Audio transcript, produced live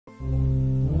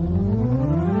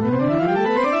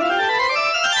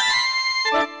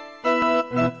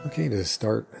To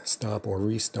start, stop, or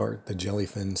restart the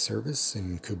Jellyfin service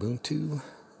in Kubuntu,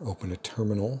 open a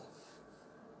terminal.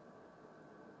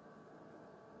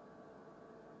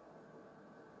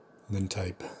 Then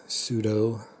type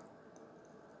sudo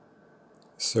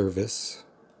service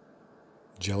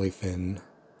Jellyfin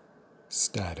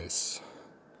status.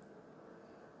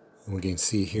 And we can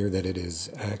see here that it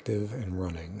is active and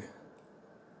running.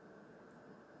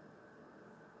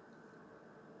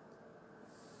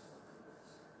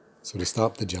 So to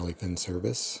stop the Jellyfin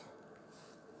service,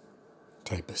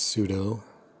 type sudo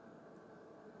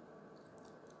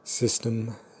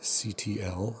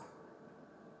systemctl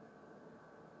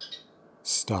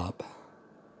stop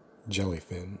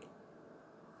Jellyfin.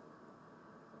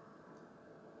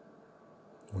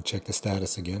 We'll check the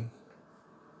status again.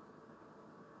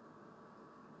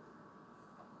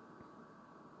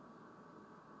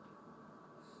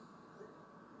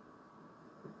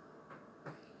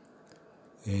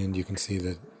 And you can see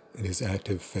that it is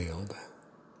active failed.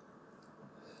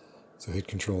 So hit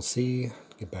Control-C,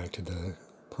 get back to the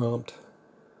prompt.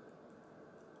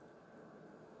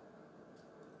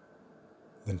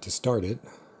 Then to start it,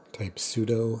 type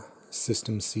sudo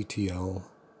systemctl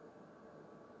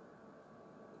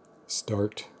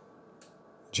start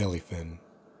Jellyfin.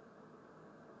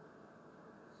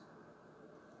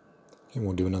 And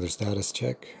we'll do another status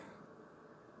check.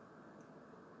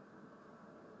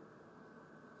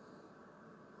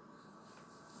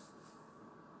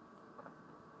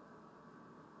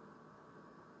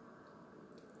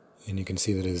 And you can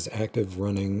see that it is active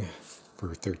running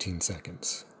for 13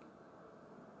 seconds.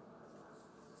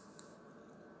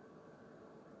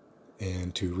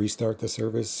 And to restart the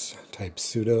service, type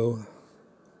sudo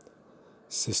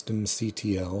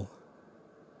systemctl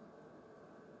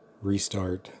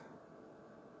restart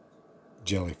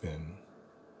Jellyfin.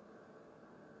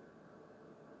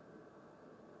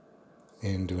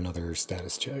 And do another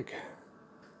status check.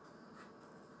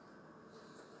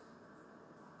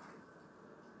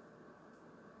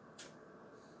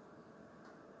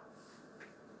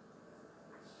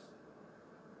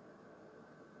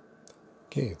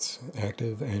 Okay, it's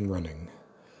active and running.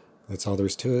 That's all there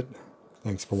is to it.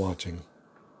 Thanks for watching.